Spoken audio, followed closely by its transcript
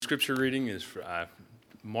scripture reading is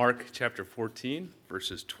Mark chapter 14,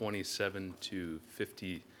 verses 27 to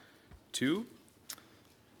 52. If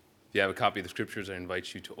you have a copy of the scriptures, I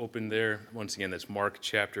invite you to open there. Once again, that's Mark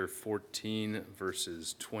chapter 14,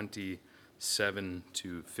 verses 27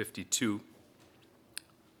 to 52.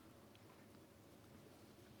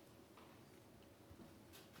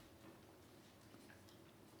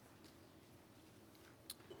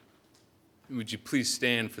 Would you please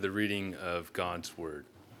stand for the reading of God's word?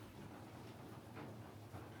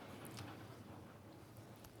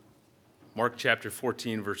 Mark chapter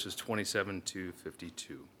 14, verses 27 to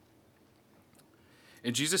 52.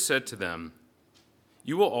 And Jesus said to them,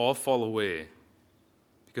 "You will all fall away,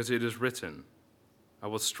 because it is written, 'I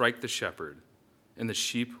will strike the shepherd, and the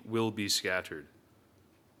sheep will be scattered.'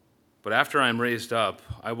 But after I am raised up,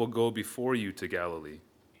 I will go before you to Galilee."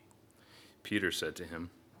 Peter said to him,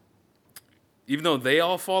 "Even though they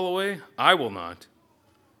all fall away, I will not."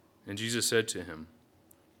 And Jesus said to him,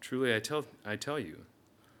 "Truly I tell you,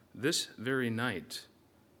 this very night,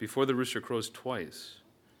 before the rooster crows twice,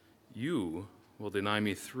 you will deny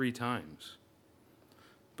me 3 times."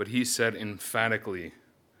 But he said emphatically,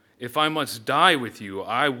 "If I must die with you,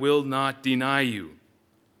 I will not deny you."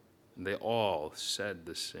 And they all said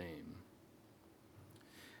the same.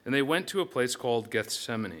 And they went to a place called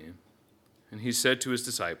Gethsemane, and he said to his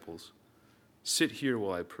disciples, "Sit here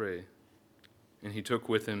while I pray." And he took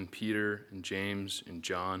with him Peter and James and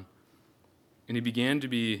John, and he began to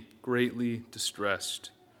be greatly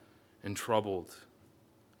distressed and troubled.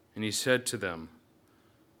 And he said to them,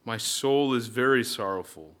 "My soul is very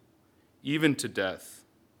sorrowful, even to death.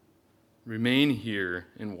 Remain here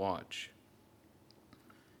and watch."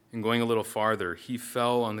 And going a little farther, he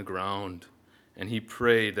fell on the ground, and he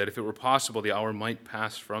prayed that if it were possible, the hour might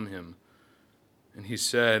pass from him. And he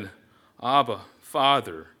said, "Abba,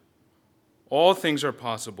 Father, all things are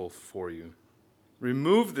possible for you.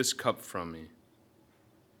 Remove this cup from me.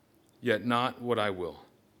 Yet not what I will,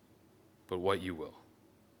 but what you will."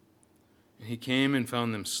 And he came and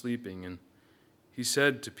found them sleeping, and he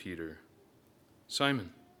said to Peter,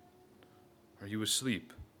 "Simon, are you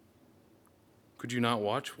asleep? Could you not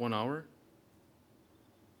watch 1 hour?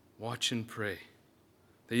 Watch and pray,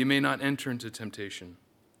 that you may not enter into temptation.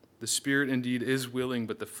 The spirit indeed is willing,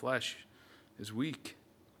 but the flesh is weak."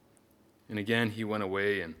 And again he went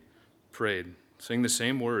away and prayed, saying the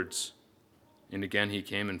same words. And again he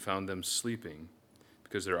came and found them sleeping,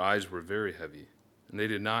 because their eyes were very heavy, and they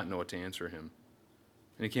did not know what to answer him.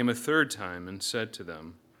 And he came a 3rd time and said to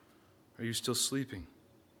them, "Are you still sleeping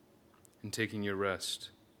and taking your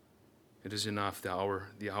rest? It is enough, the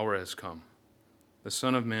hour has come. The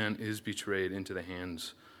Son of Man is betrayed into the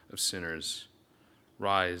hands of sinners.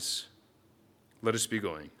 Rise, let us be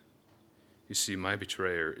going. You see, my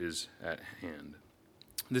betrayer is at hand."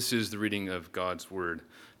 This is the reading of God's word.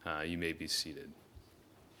 You may be seated.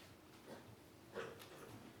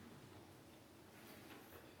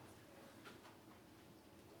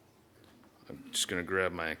 I'm just going to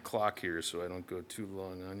grab my clock here so I don't go too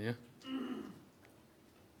long on you.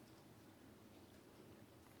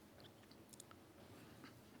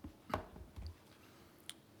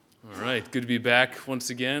 All right, good to be back once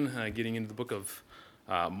again, getting into the book of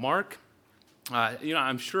Mark.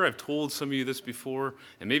 I'm sure I've told some of you this before,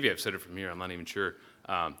 and maybe I've said it from here, I'm not even sure,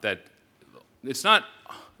 that it's not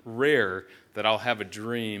rare that I'll have a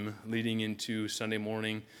dream leading into Sunday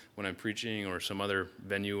morning when I'm preaching or some other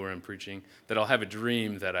venue where I'm preaching, that I'll have a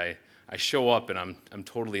dream that I show up and I'm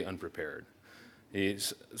totally unprepared.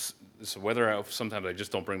 So sometimes I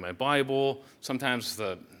just don't bring my Bible, sometimes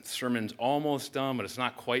the sermon's almost done, but it's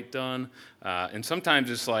not quite done, and sometimes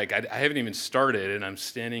it's like I haven't even started, and I'm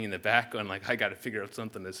standing in the back going like, I got to figure out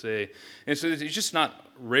something to say. And so it's just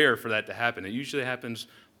not rare for that to happen. It usually happens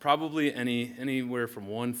probably anywhere from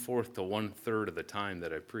 1/4 to 1/3 of the time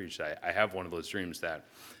that I've preached. I have one of those dreams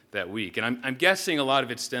that week, and I'm guessing a lot of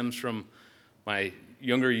it stems from my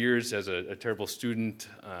younger years as a terrible student,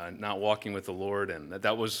 not walking with the Lord, and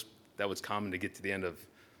that was common to get to the end of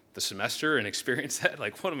the semester and experience that.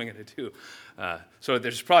 Like, what am I going to do? So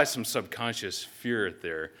there's probably some subconscious fear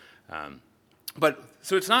there.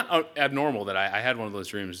 So it's not abnormal that I had one of those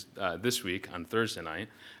dreams this week on Thursday night.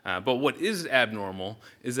 But what is abnormal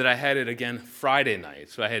is that I had it again Friday night.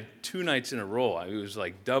 So I had 2 nights in a row. It was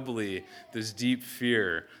like doubly this deep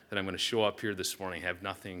fear that I'm going to show up here this morning, have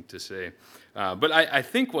nothing to say. But I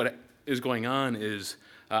think what is going on is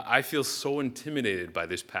I feel so intimidated by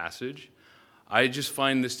this passage. I just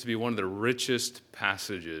find this to be one of the richest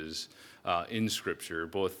passages in Scripture,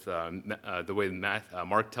 both the way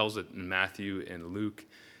Mark tells it in Matthew and Luke.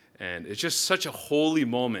 And it's just such a holy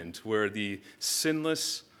moment where the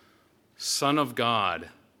sinless Son of God,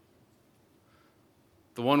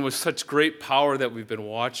 the one with such great power that we've been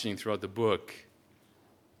watching throughout the book,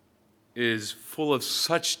 is full of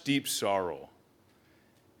such deep sorrow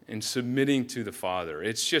in submitting to the Father.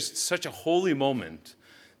 It's just such a holy moment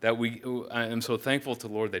that I am so thankful to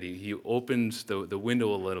the Lord that He opens the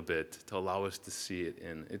window a little bit to allow us to see it.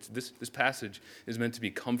 And this passage is meant to be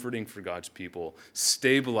comforting for God's people,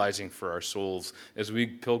 stabilizing for our souls as we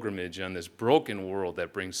pilgrimage on this broken world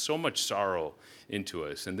that brings so much sorrow into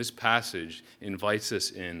us. And this passage invites us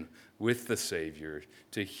in with the Savior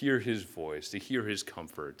to hear His voice, to hear His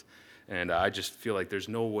comfort. And I just feel like there's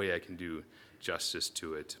no way I can do justice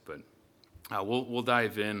to it, but we'll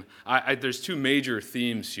dive in. There's two major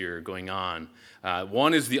themes here going on.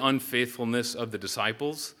 One is the unfaithfulness of the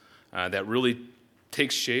disciples that really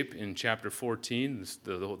takes shape in chapter 14,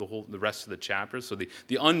 the rest of the chapter. So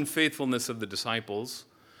the unfaithfulness of the disciples,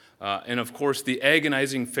 and of course the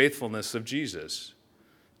agonizing faithfulness of Jesus.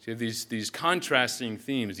 So you have these contrasting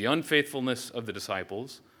themes: the unfaithfulness of the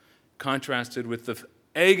disciples, contrasted with the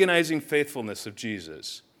agonizing faithfulness of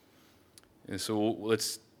Jesus. And so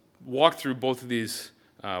let's walk through both of these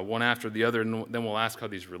one after the other, and then we'll ask how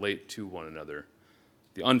these relate to one another.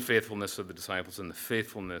 The unfaithfulness of the disciples and the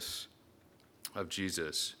faithfulness of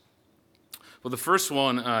Jesus. Well, the first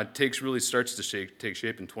one starts to take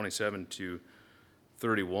shape in 27 to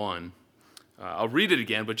 31. I'll read it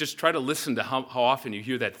again, but just try to listen to how often you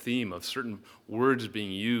hear that theme of certain words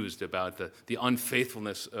being used about the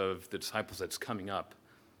unfaithfulness of the disciples that's coming up.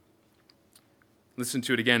 Listen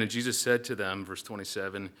to it again. And Jesus said to them, verse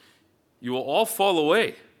 27, "You will all fall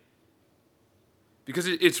away, because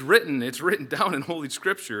it's written down in Holy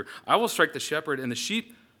Scripture, I will strike the shepherd, and the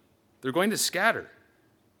sheep, they're going to scatter.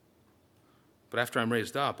 But after I'm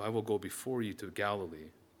raised up, I will go before you to Galilee."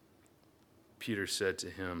 Peter said to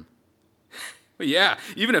him, "Well, yeah,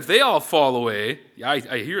 even if they all fall away,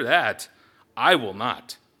 I hear that, I will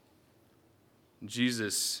not."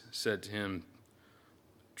 Jesus said to him,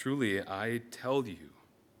 "Truly, I tell you,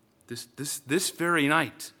 this very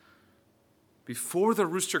night, before the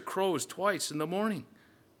rooster crows twice in the morning,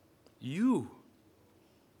 you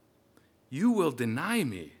will deny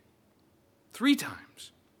me 3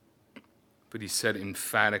 times." But he said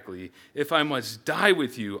emphatically, "If I must die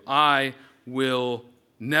with you, I will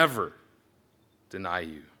never deny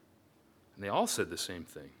you." And they all said the same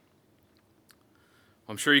thing.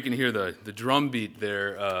 I'm sure you can hear the drum beat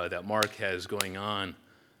there that Mark has going on.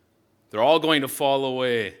 They're all going to fall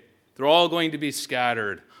away. They're all going to be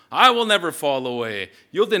scattered. I will never fall away.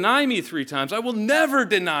 You'll deny me 3 times. I will never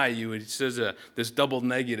deny you. It says this double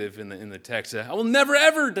negative in the text. I will never,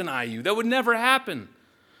 ever deny you. That would never happen.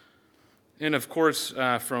 And of course,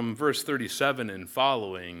 from verse 37 and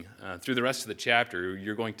following, through the rest of the chapter,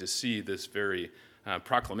 you're going to see this very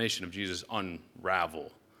proclamation of Jesus unravel.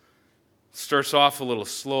 It starts off a little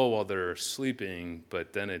slow while they're sleeping,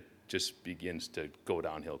 but then it just begins to go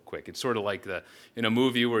downhill quick. It's sort of like in a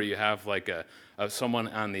movie where you have like someone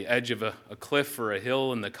on the edge of a cliff or a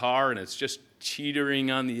hill in the car, and it's just teetering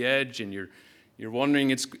on the edge, and you're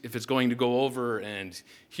wondering if it's going to go over. And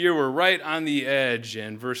here we're right on the edge,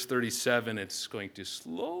 and verse 37, it's going to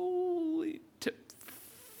slowly tip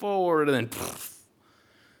forward, and then poof,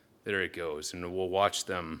 there it goes, and we'll watch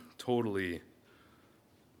them totally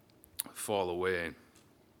fall away.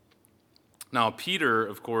 Now, Peter,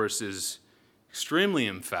 of course, is extremely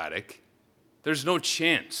emphatic. There's no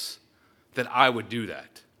chance that I would do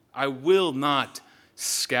that. I will not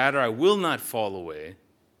scatter. I will not fall away.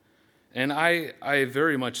 And I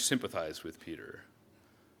very much sympathize with Peter,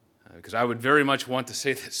 because I would very much want to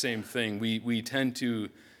say the same thing. We tend to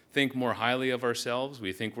think more highly of ourselves.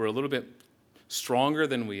 We think we're a little bit stronger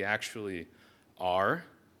than we actually are,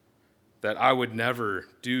 that I would never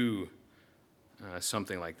do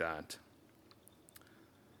something like that.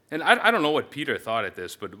 And I don't know what Peter thought at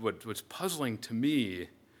this, but what's puzzling to me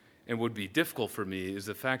and would be difficult for me is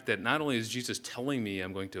the fact that not only is Jesus telling me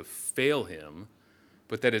I'm going to fail him,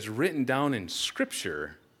 but that it's written down in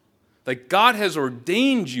Scripture. Like, God has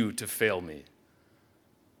ordained you to fail me.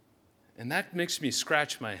 And that makes me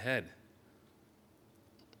scratch my head.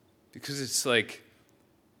 Because it's like,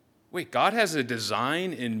 wait, God has a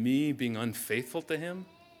design in me being unfaithful to him?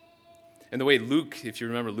 And the way Luke, if you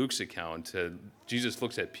remember Luke's account, Jesus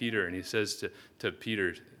looks at Peter and he says to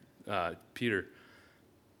Peter, Peter,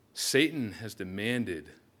 Satan has demanded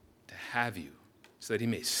to have you so that he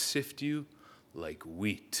may sift you like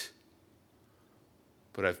wheat.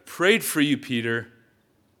 But I've prayed for you, Peter,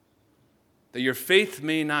 that your faith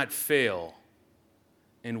may not fail.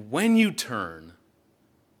 And when you turn,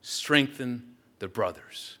 strengthen the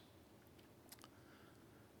brothers.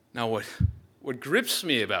 Now, what grips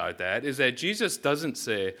me about that is that Jesus doesn't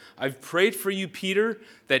say, I've prayed for you, Peter,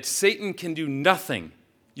 that Satan can do nothing.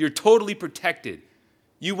 You're totally protected.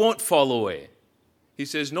 You won't fall away. He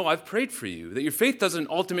says, no, I've prayed for you, that your faith doesn't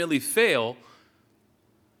ultimately fail.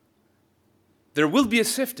 There will be a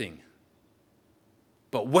sifting.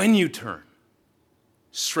 But when you turn,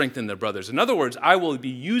 strengthen the brothers. In other words, I will be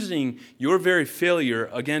using your very failure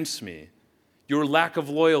against me, your lack of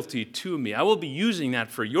loyalty to me. I will be using that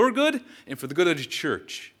for your good and for the good of the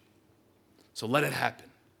church. So let it happen.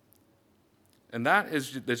 And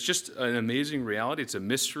that's just an amazing reality. It's a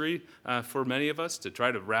mystery for many of us to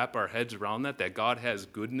try to wrap our heads around that God has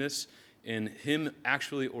goodness in him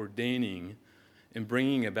actually ordaining and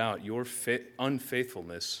bringing about your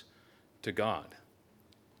unfaithfulness to God.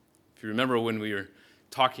 If you remember when we were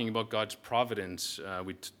talking about God's providence,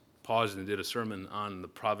 we paused and did a sermon on the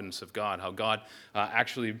providence of God, how God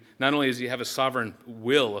actually, not only does he have a sovereign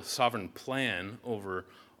will, a sovereign plan over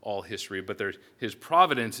all history, but his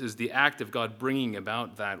providence is the act of God bringing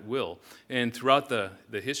about that will. And throughout the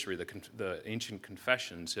history, the ancient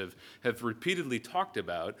confessions have repeatedly talked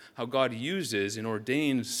about how God uses and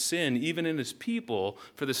ordains sin, even in his people,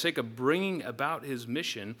 for the sake of bringing about his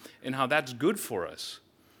mission, and how that's good for us.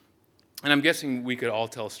 And I'm guessing we could all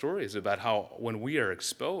tell stories about how when we are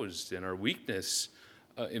exposed in our weakness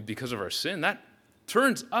because of our sin, that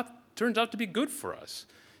turns out to be good for us.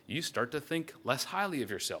 You start to think less highly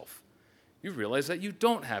of yourself. You realize that you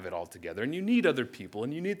don't have it all together, and you need other people,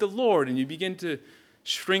 and you need the Lord, and you begin to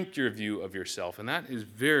shrink your view of yourself. And that is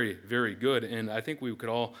very, very good. And I think we could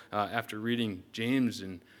all, after reading James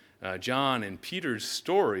and John and Peter's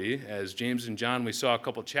story, as James and John we saw a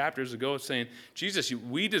couple chapters ago, saying, Jesus,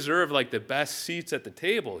 we deserve like the best seats at the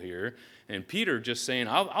table here. And Peter just saying,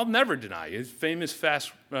 I'll never deny you. His famous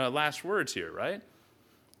last words here, right?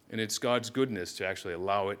 And it's God's goodness to actually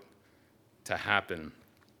allow it to happen.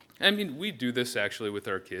 I mean, we do this actually with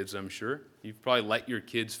our kids, I'm sure. You've probably let your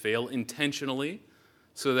kids fail intentionally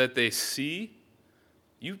so that they see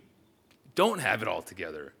you don't have it all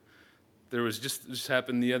together. There was this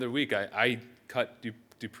happened the other week. I cut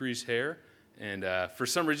Dupree's hair, and for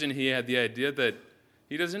some reason he had the idea that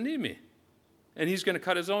he doesn't need me, and he's going to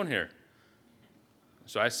cut his own hair.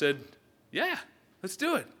 So I said, yeah, let's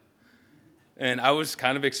do it. And I was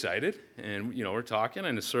kind of excited, and we're talking,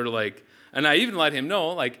 and it's sort of like, and I even let him know,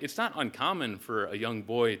 like, it's not uncommon for a young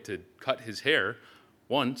boy to cut his hair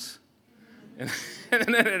once, and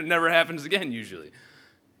then it never happens again usually.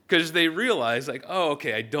 Because they realize, like, oh,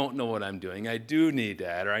 okay, I don't know what I'm doing. I do need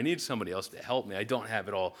Dad, or I need somebody else to help me. I don't have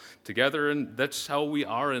it all together, and that's how we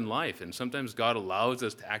are in life. And sometimes God allows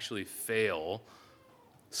us to actually fail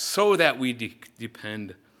so that we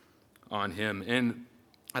depend on him. And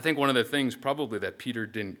I think one of the things probably that Peter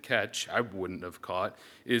didn't catch, I wouldn't have caught,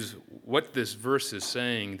 is what this verse is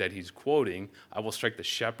saying that he's quoting, I will strike the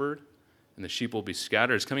shepherd, and the sheep will be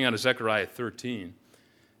scattered. It's coming out of Zechariah 13.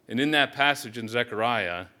 And in that passage in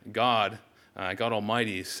Zechariah, God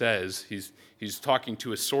Almighty says, he's talking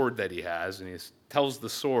to a sword that he has, and he tells the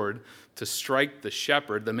sword to strike the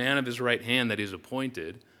shepherd, the man of his right hand that he's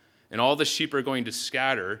appointed, and all the sheep are going to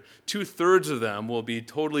scatter. 2/3 of them will be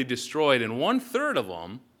totally destroyed, and 1/3 of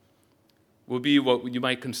them will be what you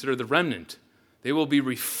might consider the remnant. They will be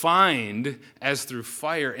refined as through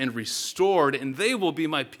fire and restored, and they will be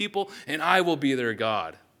my people, and I will be their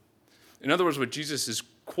God. In other words, what Jesus is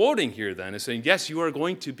quoting here then is saying, yes, you are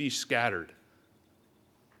going to be scattered,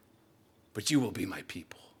 but you will be my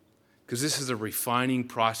people. Because this is a refining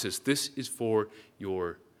process. This is for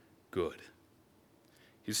your good.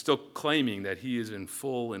 He's still claiming that he is in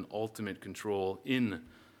full and ultimate control in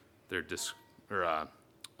their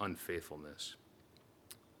unfaithfulness.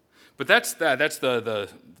 But that's the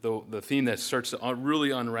theme that starts to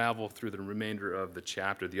really unravel through the remainder of the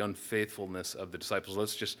chapter, the unfaithfulness of the disciples.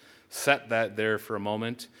 Let's just set that there for a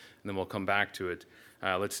moment, and then we'll come back to it.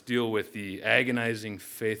 Let's deal with the agonizing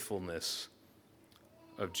faithfulness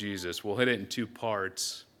of Jesus. We'll hit it in two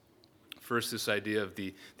parts. First, this idea of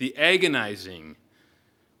the agonizing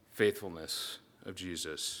faithfulness of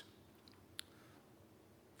Jesus.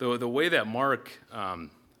 The way that Mark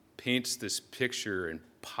paints this picture and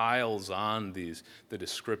piles on the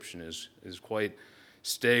description is quite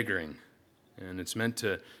staggering, and it's meant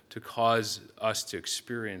to cause us to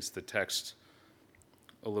experience the text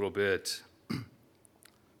a little bit.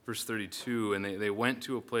 Verse 32, and they went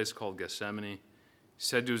to a place called Gethsemane. He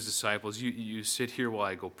said to his disciples, you sit here while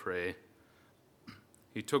I go pray.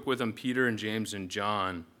 He took with him Peter and James and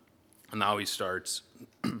John, and now he starts.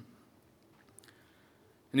 And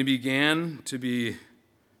he began to be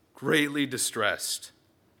greatly distressed,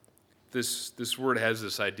 this word has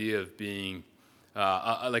this idea of being,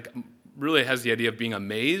 really has the idea of being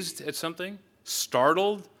amazed at something,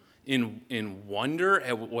 startled, in wonder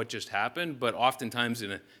at what just happened, but oftentimes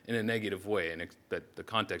in a negative way. And that the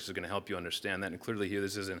context is going to help you understand that. And clearly here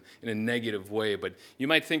this is in a negative way. But you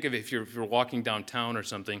might think of if you're walking downtown or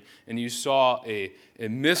something and you saw a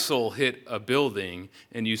missile hit a building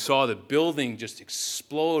and you saw the building just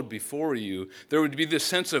explode before you, there would be this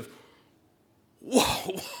sense of,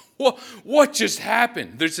 whoa, what just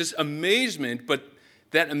happened? There's this amazement, but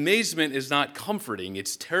that amazement is not comforting.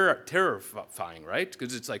 It's terrifying, right?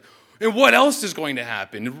 Because it's like, and what else is going to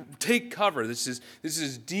happen? Take cover. This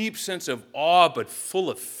is deep sense of awe, but full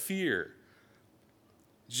of fear.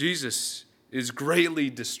 Jesus is greatly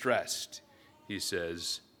distressed, he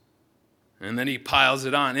says. And then he piles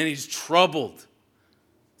it on, and he's troubled.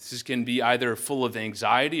 This can be either full of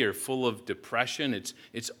anxiety or full of depression.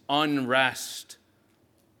 It's unrest.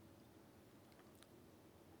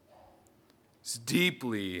 It's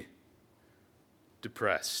deeply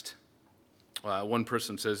depressed. One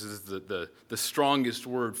person says this is the strongest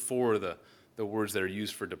word for the words that are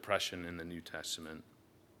used for depression in the New Testament.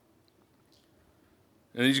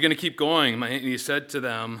 And he's going to keep going. He said to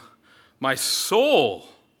them, my soul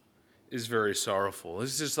is very sorrowful.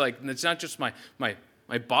 It's just like, it's not just my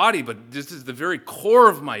body, but this is the very core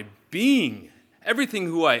of my being. Everything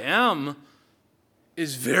who I am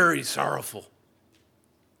is very sorrowful.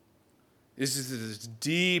 This is this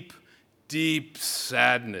deep, deep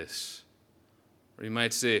sadness. Or you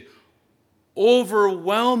might say,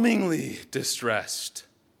 overwhelmingly distressed,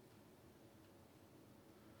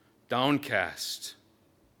 downcast.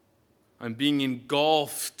 I'm being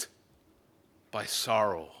engulfed by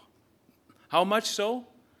sorrow. How much so?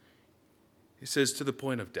 He says, to the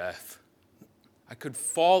point of death. I could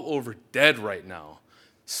fall over dead right now.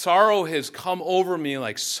 Sorrow has come over me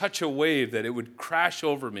like such a wave that it would crash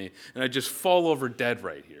over me, and I'd just fall over dead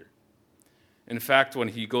right here. In fact, when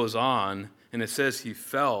he goes on, and it says he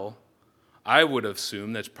fell, I would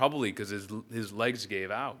assume that's probably because his legs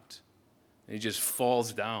gave out. And he just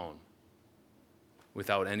falls down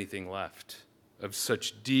without anything left of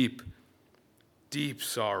such deep, deep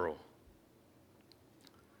sorrow.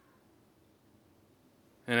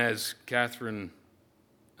 And as Catherine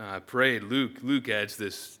prayed, Luke adds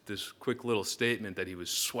this quick little statement that he was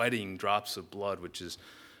sweating drops of blood, which is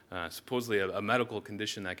supposedly a medical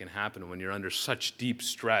condition that can happen when you're under such deep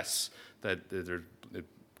stress that it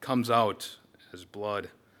comes out as blood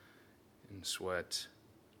and sweat.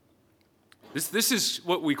 This is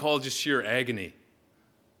what we call just sheer agony.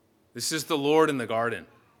 This is the Lord in the garden,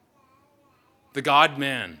 the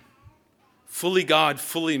God-man, fully God,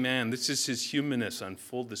 fully man. This is his humanness on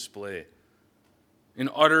full display. In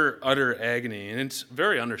utter agony, and it's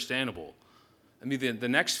very understandable. I mean, the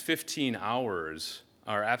next 15 hours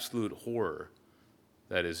are absolute horror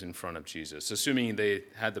that is in front of Jesus. Assuming they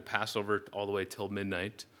had the Passover all the way till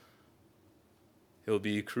midnight, he'll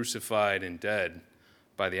be crucified and dead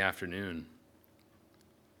by the afternoon.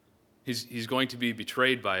 He's going to be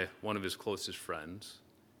betrayed by one of his closest friends.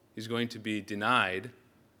 He's going to be denied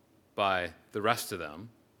by the rest of them.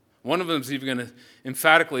 One of them is even going to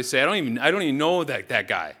emphatically say, I don't even know that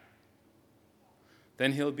guy.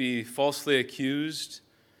 Then he'll be falsely accused.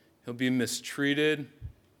 He'll be mistreated.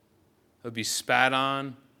 He'll be spat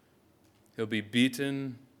on. He'll be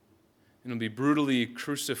beaten. And he'll be brutally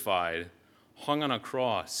crucified, hung on a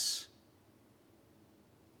cross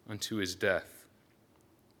unto his death.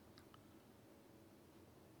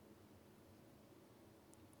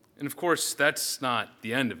 And of course, that's not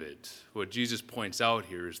the end of it. What Jesus points out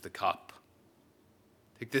here is the cup.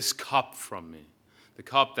 Take this cup from me. The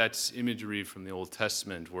cup, that's imagery from the Old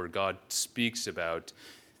Testament where God speaks about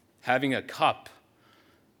having a cup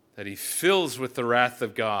that he fills with the wrath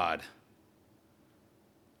of God.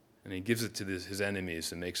 And he gives it to his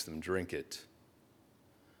enemies and makes them drink it.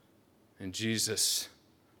 And Jesus,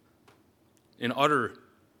 in utter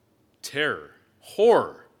terror,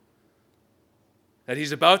 horror, that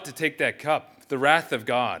he's about to take that cup, the wrath of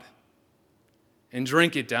God, and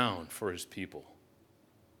drink it down for his people.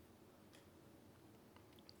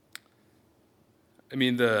 I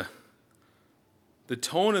mean, the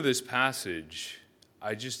tone of this passage,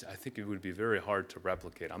 I think it would be very hard to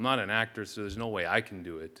replicate. I'm not an actor, so there's no way I can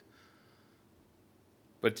do it.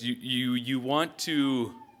 But you want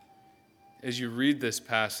to, as you read this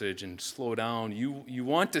passage and slow down, you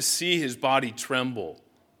want to see his body tremble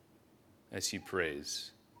as he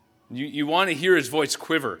prays. You want to hear his voice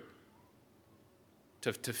quiver,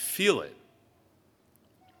 to feel it.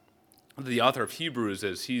 The author of Hebrews,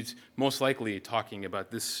 as he's most likely talking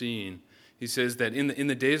about this scene, He says that in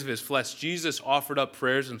the days of his flesh, Jesus offered up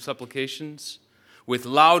prayers and supplications with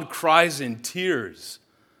loud cries and tears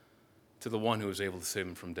to the one who was able to save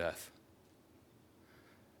him from death.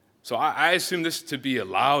 So I assume this to be a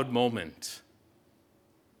loud moment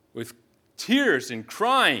with tears and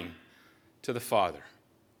crying to the Father.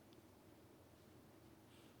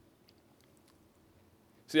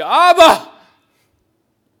 See, Abba,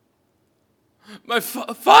 my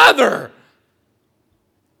Father.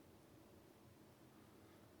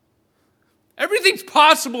 Everything's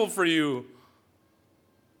possible for you.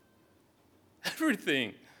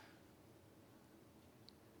 Everything.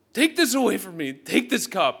 Take this away from me. Take this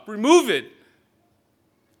cup. Remove it.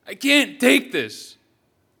 I can't take this.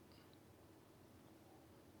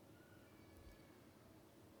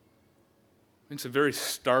 It's a very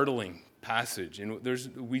startling passage, and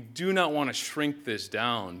we do not want to shrink this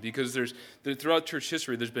down because throughout church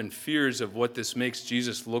history there's been fears of what this makes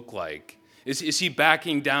Jesus look like. Is he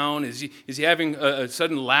backing down? Is he having a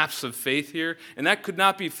sudden lapse of faith here? And that could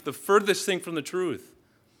not be the furthest thing from the truth.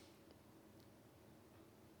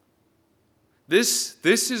 This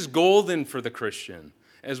is golden for the Christian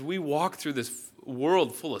as we walk through this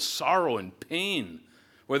world full of sorrow and pain,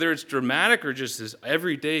 whether it's dramatic or just this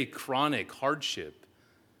everyday chronic hardship.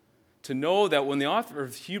 To know that when the author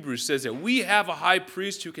of Hebrews says that we have a high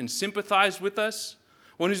priest who can sympathize with us,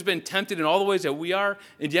 one who's been tempted in all the ways that we are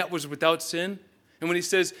and yet was without sin, and when he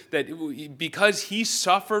says that because he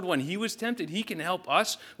suffered when he was tempted, he can help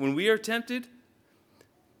us when we are tempted,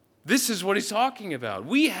 this is what he's talking about.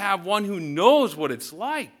 We have one who knows what it's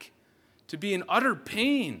like to be in utter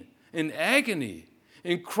pain and agony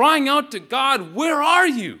and crying out to God, where are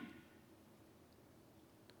you?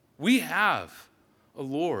 We have a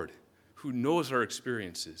Lord who knows our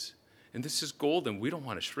experiences. And this is golden. We don't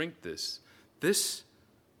want to shrink this. This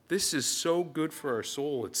is so good for our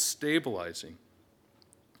soul. It's stabilizing.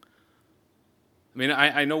 I mean,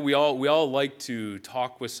 I know we all like to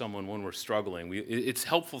talk with someone when we're struggling. It's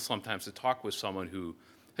helpful sometimes to talk with someone who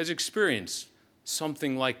has experienced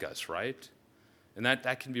something like us, right? And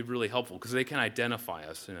that can be really helpful because they can identify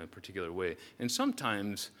us in a particular way. And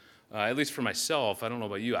sometimes, at least for myself, I don't know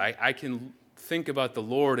about you, I can think about the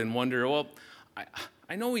Lord and wonder, well,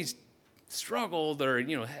 I know he's struggled or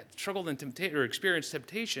struggled in temptation or experienced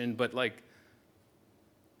temptation, but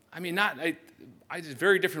it's a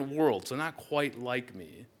very different world, so not quite like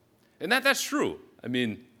me. And that's true. I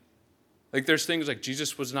mean, there's things like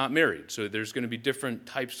Jesus was not married, so there's going to be different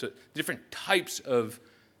types of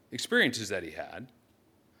experiences that he had.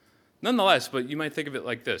 Nonetheless, but you might think of it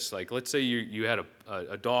like this. Like, let's say you had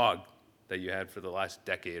a dog that you had for the last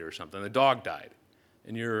decade or something. The dog died,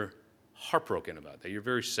 and you're heartbroken about that. You're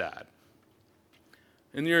very sad.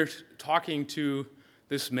 And you're talking to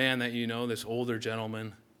this man that you know, this older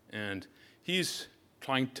gentleman, and he's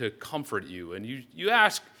trying to comfort you. And you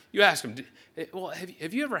ask him, well,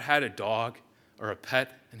 have you ever had a dog or a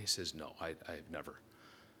pet? And he says, no, I have never.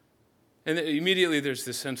 And immediately there's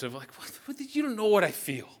this sense of you don't know what I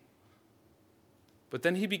feel. But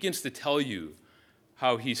then he begins to tell you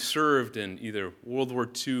how he served in either World War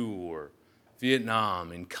II or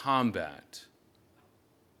Vietnam in combat.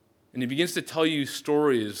 And he begins to tell you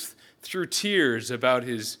stories through tears about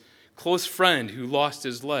his close friend who lost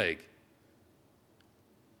his leg.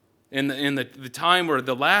 In the time where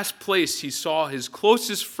the last place he saw his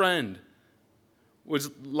closest friend was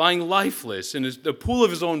lying lifeless in the pool of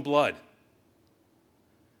his own blood.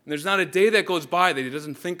 And there's not a day that goes by that he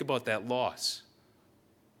doesn't think about that loss.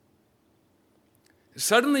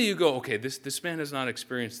 Suddenly you go, okay, this man has not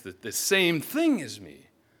experienced the same thing as me,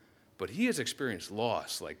 but he has experienced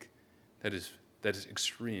loss that is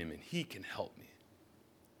extreme, and he can help me.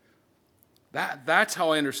 That's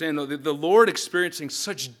how I understand the Lord experiencing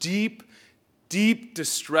such deep, deep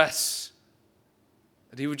distress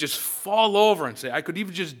that he would just fall over and say, I could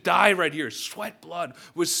even just die right here. Sweat blood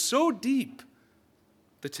was so deep.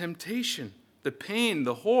 The temptation, the pain,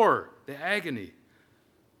 the horror, the agony.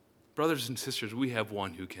 Brothers and sisters, we have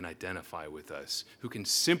one who can identify with us, who can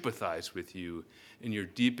sympathize with you in your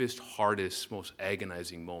deepest, hardest, most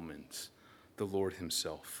agonizing moments, the Lord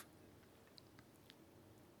himself.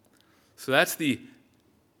 So that's the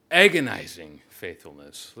agonizing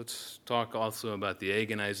faithfulness. Let's talk also about the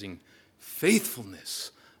agonizing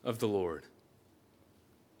faithfulness of the Lord.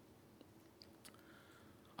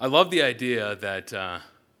 I love the idea that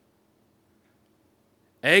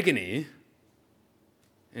agony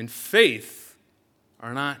and faith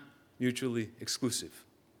are not mutually exclusive.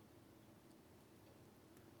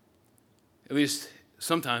 At least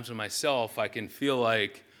sometimes in myself, I can feel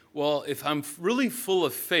like, well, if I'm really full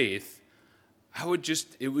of faith,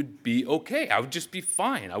 it would be okay. I would just be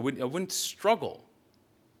fine. I wouldn't struggle.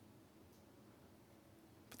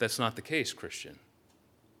 But that's not the case, Christian.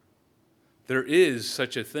 There is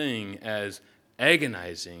such a thing as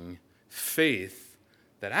agonizing faith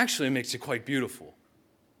that actually makes it quite beautiful.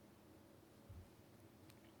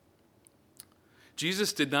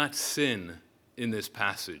 Jesus did not sin in this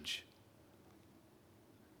passage.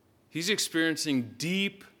 He's experiencing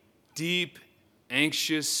deep, deep,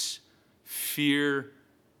 anxious fear,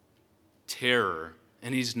 terror,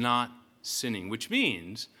 and he's not sinning, which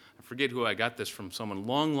means, I forget who I got this from, someone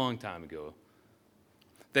long, long time ago,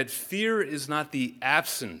 that fear is not the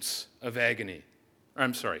absence of agony.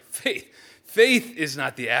 Faith. Faith is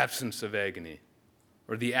not the absence of agony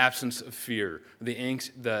or the absence of fear, or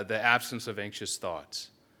the absence of anxious thoughts.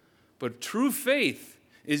 But true faith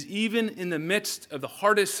is even in the midst of the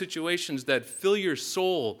hardest situations that fill your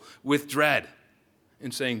soul with dread,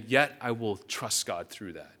 and saying, yet I will trust God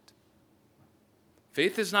through that.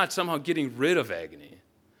 Faith is not somehow getting rid of agony,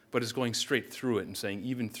 but is going straight through it and saying,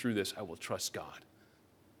 even through this, I will trust God.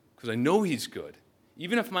 Because I know he's good,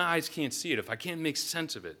 even if my eyes can't see it, if I can't make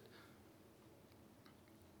sense of it.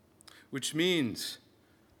 Which means,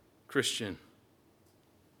 Christian,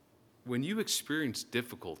 when you experience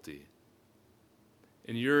difficulty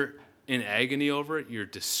and you're in agony over it, you're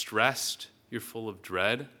distressed, you're full of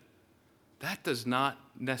dread, that does not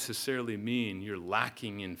necessarily mean you're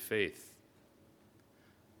lacking in faith.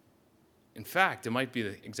 In fact, it might be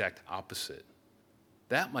the exact opposite.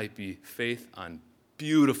 That might be faith on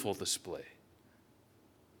beautiful display.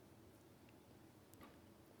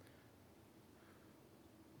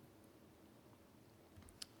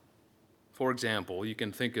 For example, you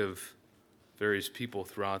can think of various people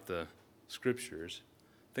throughout the scriptures.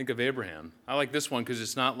 Think of Abraham. I like this one because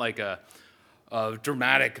it's not like a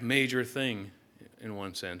dramatic, major thing in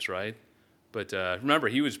one sense, right? But remember,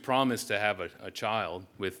 he was promised to have a child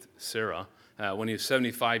with Sarah when he was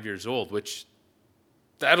 75 years old, which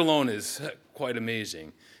that alone is quite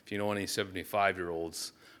amazing if you know any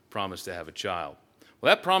 75-year-olds promised to have a child.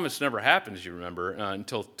 Well, that promise never happened, as you remember,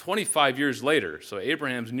 until 25 years later. So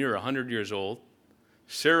Abraham's near 100 years old.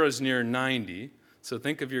 Sarah's near 90. So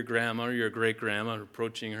think of your grandma or your great-grandma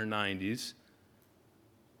approaching her 90s.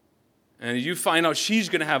 And you find out she's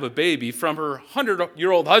going to have a baby from her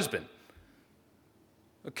 100-year-old husband.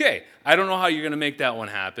 Okay, I don't know how you're going to make that one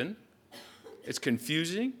happen. It's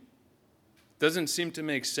confusing. Doesn't seem to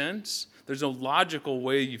make sense. There's no logical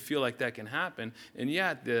way you feel like that can happen. And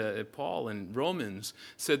yet, Paul in Romans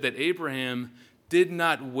said that Abraham did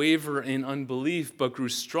not waver in unbelief, but grew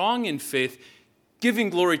strong in faith,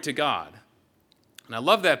 giving glory to God. And I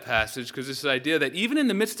love that passage because it's the idea that even in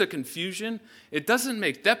the midst of confusion,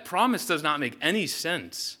 that promise does not make any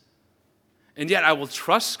sense. And yet I will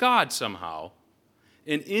trust God somehow.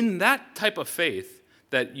 And in that type of faith,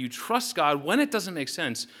 that you trust God when it doesn't make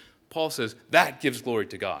sense, Paul says that gives glory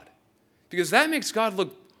to God. Because that makes God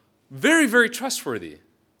look very, very trustworthy.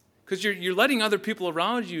 Because you're letting other people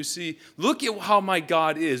around you see, look at how my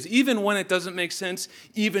God is. Even when it doesn't make sense,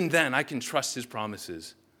 even then I can trust his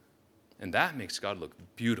promises. And that makes God look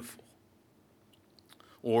beautiful.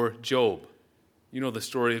 Or Job. You know the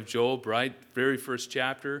story of Job, right? Very first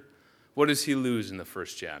chapter. What does he lose in the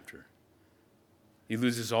first chapter? He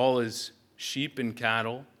loses all his sheep and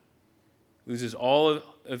cattle, loses all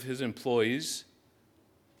of his employees,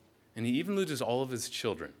 and he even loses all of his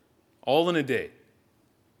children, all in a day.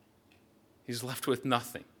 He's left with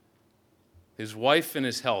nothing. His wife and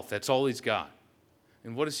his health, that's all he's got.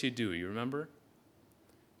 And what does he do? You remember?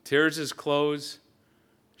 Tears his clothes,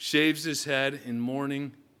 shaves his head in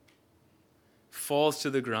mourning, falls to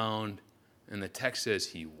the ground, and the text says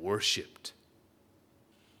he worshiped.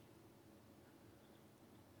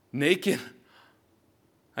 Naked,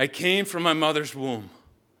 I came from my mother's womb.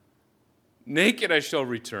 Naked I shall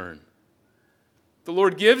return. The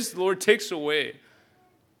Lord gives, the Lord takes away.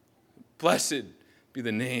 Blessed be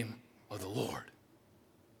the name of the Lord.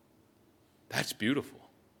 That's beautiful.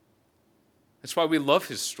 That's why we love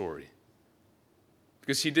his story.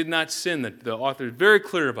 Because he did not sin. The author is very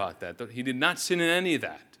clear about that. He did not sin in any of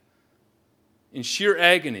that. In sheer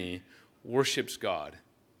agony, worships God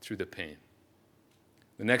through the pain.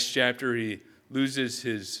 The next chapter, he loses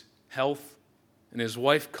his health, and his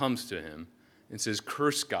wife comes to him and says,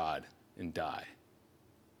 curse God and die.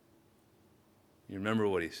 You remember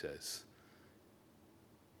what he says.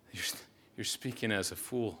 You're speaking as a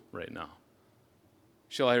fool right now.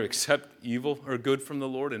 Shall I accept evil or good from the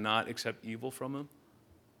Lord and not accept evil from him?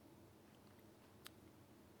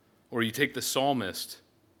 Or you take the psalmist,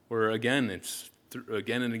 where again, it's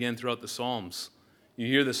again and again throughout the Psalms, You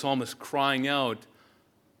hear the psalmist crying out,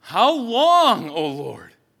 "How long, O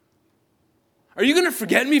Lord? Are you going to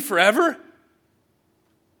forget me forever?"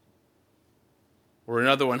 Or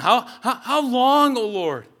another one, how long, O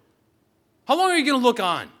Lord? How long are you going to look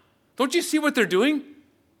on? Don't you see what they're doing?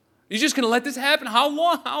 You're just going to let this happen? How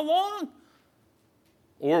long? How long?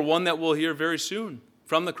 Or one that we'll hear very soon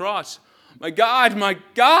from the cross. My God,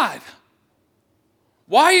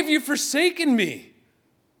 why have you forsaken me?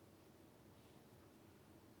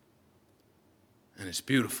 And it's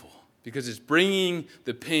beautiful because it's bringing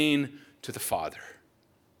the pain to the Father,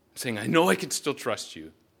 saying, I know I can still trust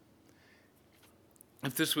you.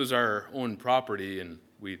 If this was our own property and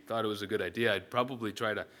we thought it was a good idea, I'd probably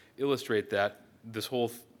try to illustrate this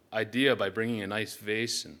whole idea by bringing a nice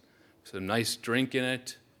vase and some nice drink in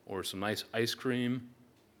it or some nice ice cream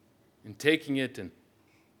and taking it and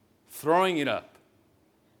throwing it up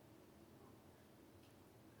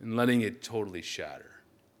and letting it totally shatter.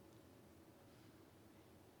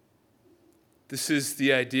 This is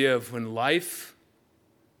the idea of when life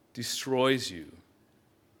destroys you,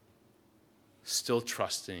 still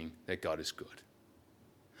trusting that God is good.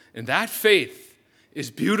 And that faith is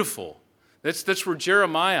beautiful. That's where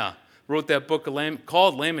Jeremiah wrote that book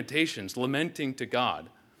called Lamentations, lamenting to God.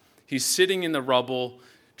 He's sitting in the rubble.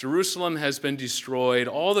 Jerusalem has been destroyed.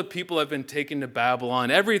 All the people have been taken to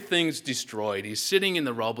Babylon. Everything's destroyed. He's sitting in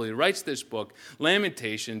the rubble. He writes this book,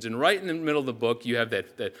 Lamentations, and right in the middle of the book, you have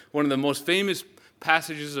that one of the most famous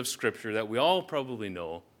passages of Scripture that we all probably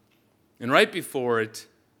know. And right before it,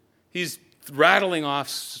 he's rattling off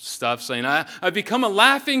stuff, saying, I've become a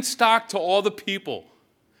laughing stock to all the people.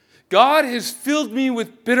 God has filled me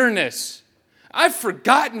with bitterness. I've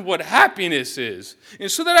forgotten what happiness is. And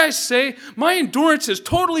so that I say, my endurance has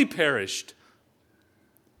totally perished.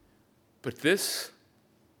 But this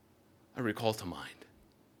I recall to mind.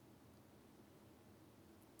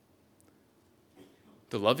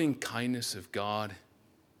 The loving kindness of God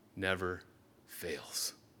never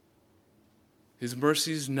fails. His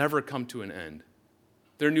mercies never come to an end.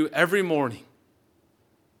 They're new every morning.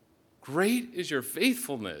 Great is your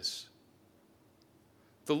faithfulness.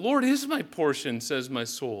 The Lord is my portion, says my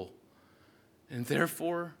soul, and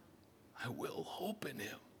therefore I will hope in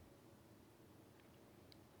him.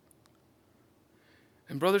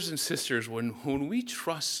 And brothers and sisters, when we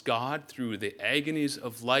trust God through the agonies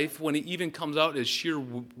of life, when it even comes out as sheer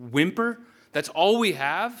whimper, that's all we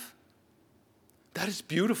have, that is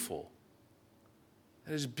beautiful.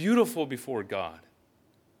 That is beautiful before God.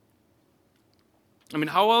 I mean,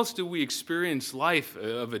 how else do we experience life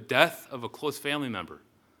of a death of a close family member?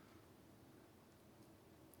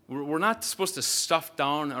 We're not supposed to stuff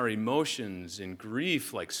down our emotions and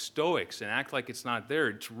grief like Stoics and act like it's not there.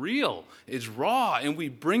 It's real. It's raw. And we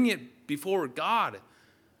bring it before God.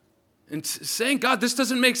 And saying, God, this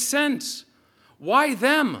doesn't make sense. Why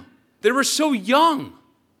them? They were so young.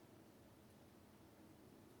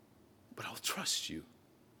 But I'll trust you.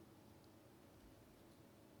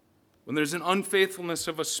 When there's an unfaithfulness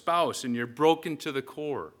of a spouse and you're broken to the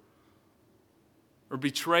core, or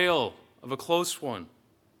betrayal of a close one,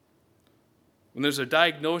 when there's a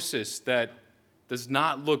diagnosis that does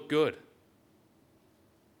not look good,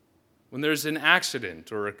 when there's an accident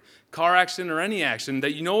or a car accident or any accident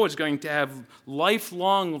that you know is going to have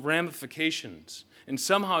lifelong ramifications, and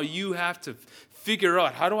somehow you have to figure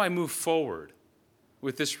out, how do I move forward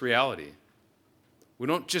with this reality? We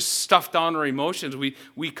don't just stuff down our emotions.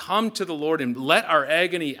 We come to the Lord and let our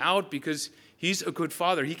agony out because he's a good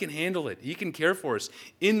father. He can handle it. He can care for us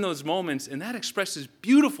in those moments, and that expresses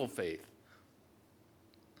beautiful faith.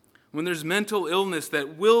 When there's mental illness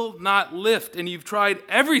that will not lift and you've tried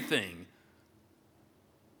everything,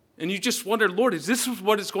 and you just wonder, Lord, is this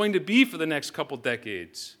what it's going to be for the next couple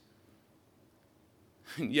decades?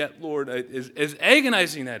 And yet, Lord, as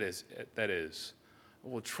agonizing that is, I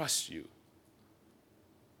will trust you.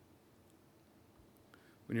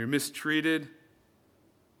 When you're mistreated,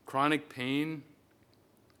 chronic pain,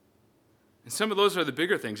 and some of those are the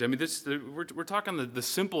bigger things. I mean, we're talking the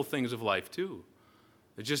simple things of life too.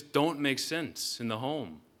 That just don't make sense in the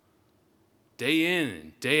home. Day in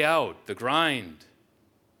and day out, the grind.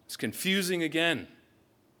 It's confusing again.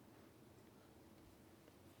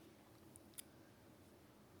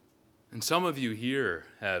 And some of you here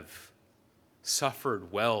have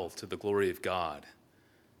suffered well to the glory of God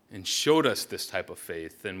and showed us this type of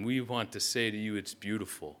faith, and we want to say to you, it's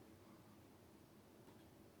beautiful.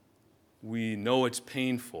 We know it's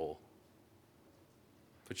painful,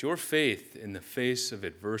 but your faith in the face of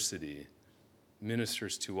adversity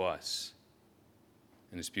ministers to us,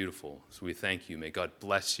 and it's beautiful. So we thank you. May God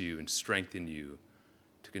bless you and strengthen you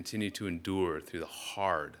to continue to endure through the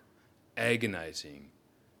hard, agonizing,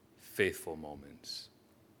 faithful moments.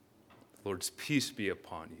 The Lord's peace be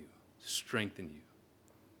upon you, strengthen you.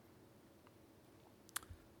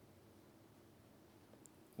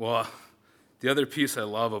 Well, the other piece I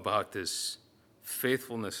love about this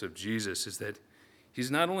faithfulness of Jesus is that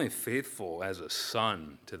he's not only faithful as a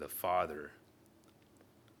son to the Father,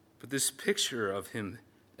 but this picture of him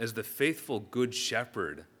as the faithful good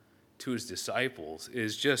shepherd to his disciples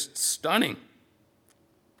is just stunning.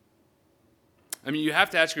 I mean, you have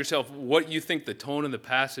to ask yourself what you think the tone of the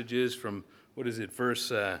passage is from,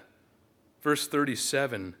 verse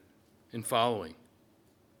 37 and following.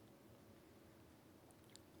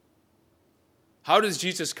 How does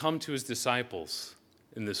Jesus come to his disciples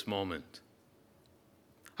in this moment?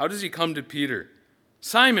 How does he come to Peter?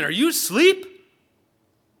 Simon, are you asleep?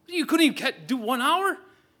 You couldn't even do 1 hour?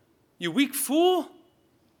 You weak fool?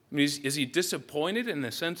 I mean, is he disappointed in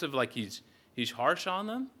the sense of like he's harsh on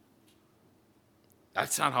them?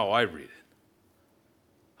 That's not how I read it.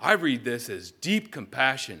 I read this as deep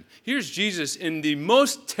compassion. Here's Jesus in the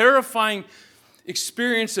most terrifying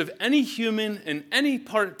experience of any human in any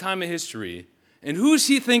time of history. And who's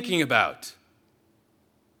he thinking about?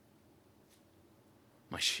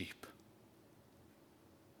 My sheep.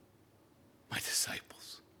 My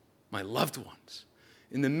disciples. My loved ones.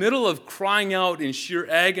 In the middle of crying out in sheer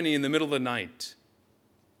agony in the middle of the night.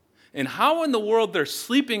 And how in the world they're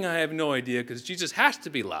sleeping, I have no idea, because Jesus has to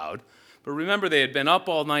be loud. But remember, they had been up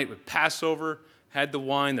all night with Passover, had the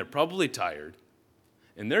wine, they're probably tired.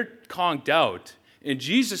 And they're conked out, and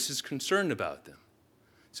Jesus is concerned about them.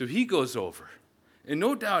 So he goes over, and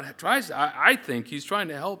no doubt I think he's trying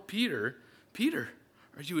to help Peter. Peter,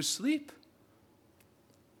 are you asleep?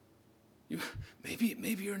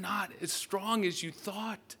 Maybe you're not as strong as you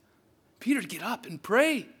thought. Peter, get up and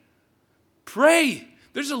pray. Pray.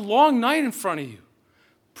 There's a long night in front of you.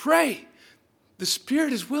 Pray. The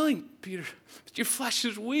spirit is willing, Peter, but your flesh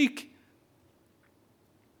is weak.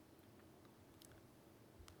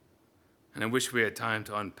 And I wish we had time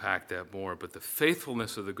to unpack that more, but the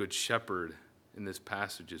faithfulness of the Good Shepherd in this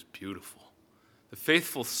passage is beautiful. The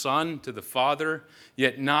faithful Son to the Father,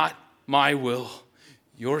 yet not my will,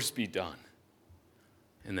 yours be done.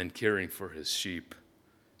 And then caring for his sheep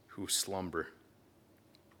who slumber.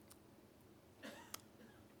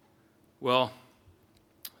 Well,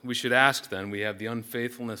 we should ask then, we have the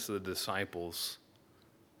unfaithfulness of the disciples,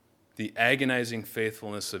 the agonizing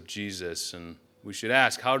faithfulness of Jesus, and we should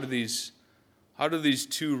ask, how do these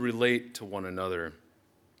two relate to one another?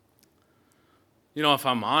 You know, if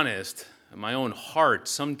I'm honest, my own heart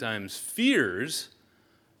sometimes fears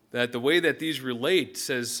that the way that these relate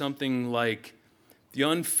says something like the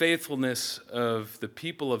unfaithfulness of the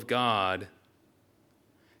people of God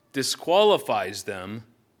disqualifies them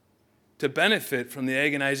to benefit from the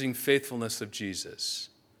agonizing faithfulness of Jesus.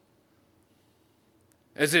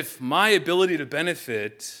 As if my ability to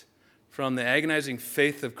benefit from the agonizing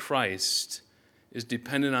faith of Christ is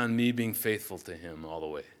dependent on me being faithful to him all the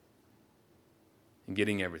way and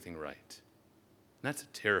getting everything right. And that's a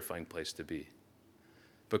terrifying place to be.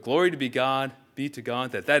 But glory be to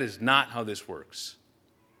God that is not how this works.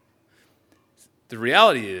 The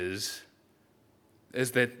reality is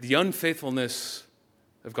that the unfaithfulness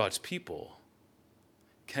of God's people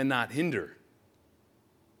cannot hinder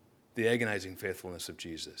the agonizing faithfulness of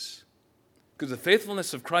Jesus. Because the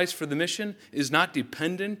faithfulness of Christ for the mission is not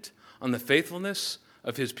dependent on the faithfulness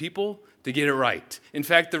of his people to get it right. In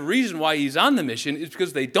fact, the reason why he's on the mission is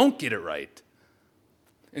because they don't get it right.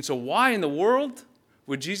 And so why in the world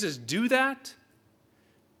would Jesus do that?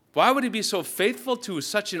 Why would he be so faithful to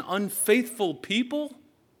such an unfaithful people?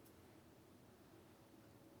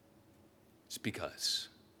 It's because.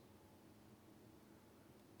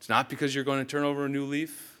 It's not because you're going to turn over a new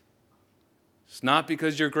leaf. It's not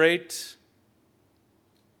because you're great.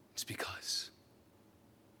 It's because.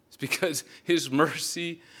 It's because his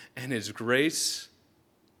mercy and his grace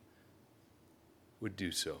would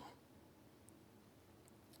do so.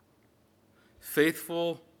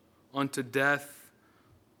 Faithful unto death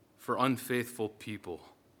for unfaithful people.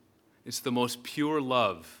 It's the most pure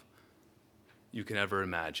love you can ever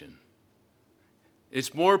imagine.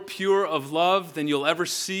 It's more pure of love than you'll ever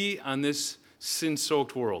see on this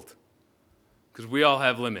sin-soaked world. Because we all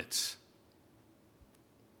have limits.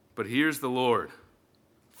 But here's the Lord,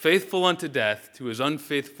 faithful unto death to his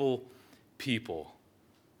unfaithful people.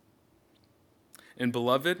 And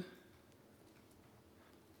beloved,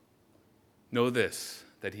 know this,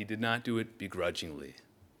 that he did not do it begrudgingly.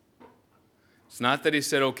 It's not that he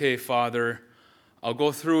said, okay, Father, I'll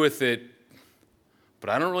go through with it, but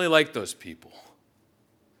I don't really like those people.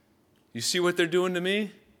 You see what they're doing to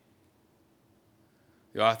me?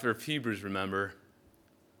 The author of Hebrews, remember,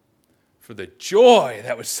 for the joy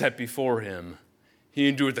that was set before him, he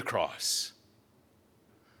endured the cross.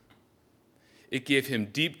 It gave him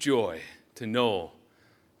deep joy to know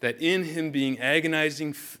that in him being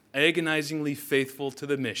agonizingly faithful to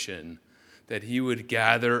the mission, that he would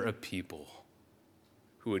gather a people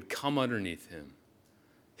who would come underneath him.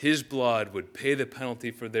 His blood would pay the penalty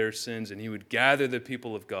for their sins, and he would gather the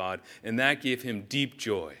people of God, and that gave him deep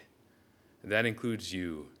joy. And that includes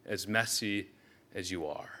you, as messy as you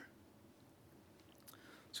are.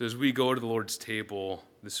 So as we go to the Lord's table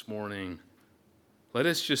this morning, let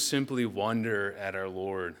us just simply wonder at our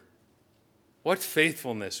Lord. What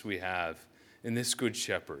faithfulness we have in this Good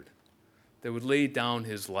Shepherd that would lay down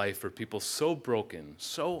his life for people so broken,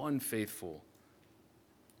 so unfaithful.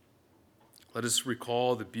 Let us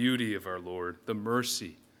recall the beauty of our Lord, the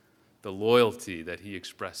mercy, the loyalty that he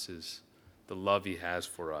expresses, the love he has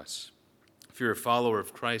for us. If you're a follower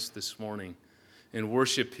of Christ this morning and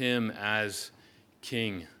worship him as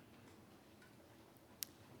King,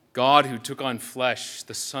 God who took on flesh,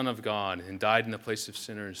 the Son of God, and died in the place of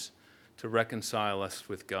sinners to reconcile us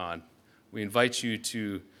with God, we invite you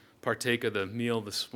to partake of the meal this morning.